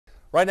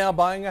Right now,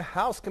 buying a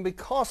house can be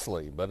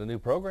costly, but a new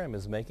program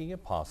is making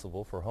it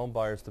possible for home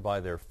buyers to buy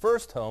their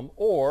first home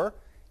or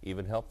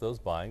even help those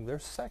buying their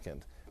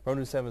second. Pro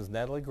News 7's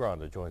Natalie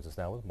Granda joins us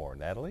now with more.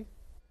 Natalie?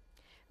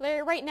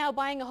 Larry, right now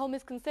buying a home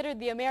is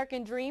considered the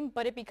American dream,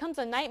 but it becomes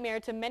a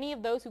nightmare to many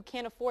of those who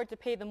can't afford to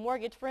pay the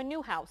mortgage for a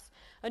new house.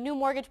 A new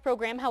mortgage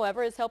program,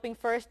 however, is helping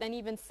first and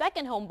even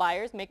second home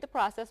buyers make the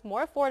process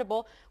more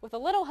affordable with a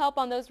little help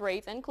on those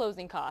rates and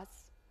closing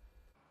costs.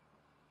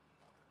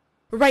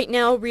 Right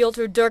now,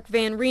 realtor Dirk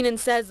Van Reenen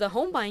says the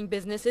home buying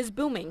business is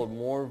booming.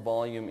 More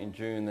volume in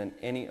June than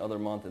any other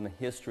month in the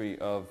history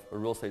of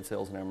real estate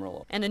sales in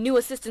Amarillo. And a new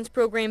assistance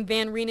program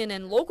Van Reenen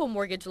and local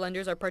mortgage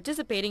lenders are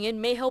participating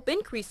in may help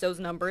increase those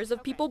numbers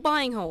of people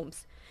buying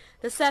homes.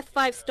 The Seth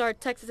 5-Star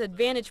Texas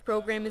Advantage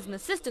program is an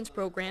assistance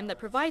program that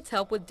provides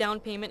help with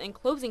down payment and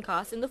closing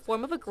costs in the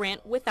form of a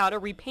grant without a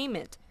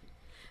repayment.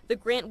 The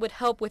grant would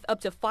help with up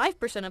to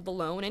 5% of the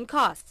loan and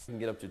costs. You can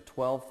get up to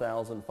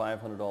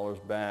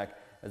 $12,500 back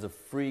as a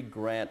free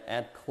grant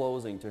at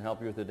closing to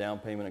help you with the down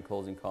payment and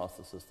closing cost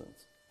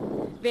assistance.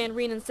 Van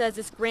Reenen says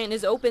this grant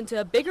is open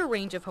to a bigger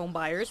range of home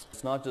buyers.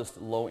 It's not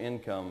just low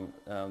income.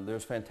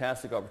 There's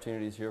fantastic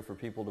opportunities here for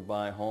people to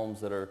buy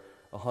homes that are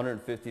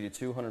 $150,000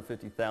 to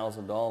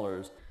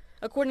 $250,000.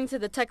 According to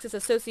the Texas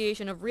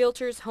Association of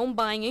Realtors, home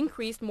buying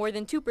increased more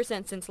than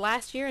 2% since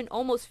last year and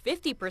almost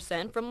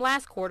 50% from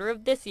last quarter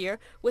of this year,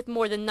 with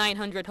more than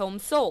 900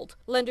 homes sold.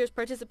 Lenders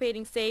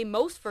participating say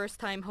most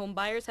first-time home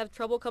buyers have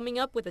trouble coming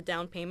up with a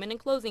down payment and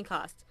closing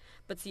costs,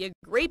 but see a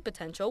great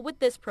potential with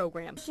this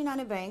program.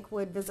 United Bank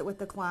would visit with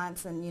the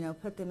clients and,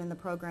 put them in the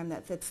program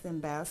that fits them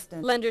best.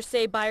 And lenders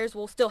say buyers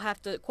will still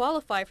have to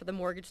qualify for the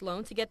mortgage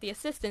loan to get the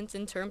assistance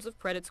in terms of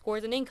credit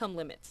scores and income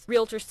limits.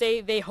 Realtors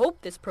say they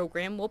hope this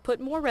program will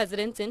put more residents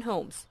in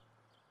homes.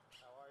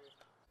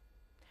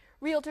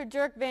 Realtor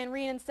Dirk Van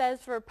Reenen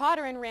says for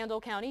Potter and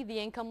Randall County, the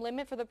income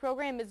limit for the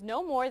program is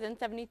no more than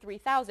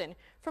 $73,000.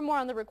 For more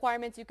on the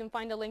requirements, you can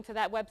find a link to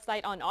that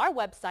website on our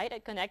website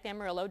at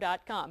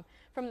connectamarillo.com.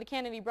 From the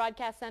Kennedy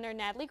Broadcast Center,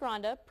 Natalie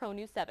Granda, Pro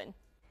News 7.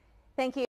 thank you.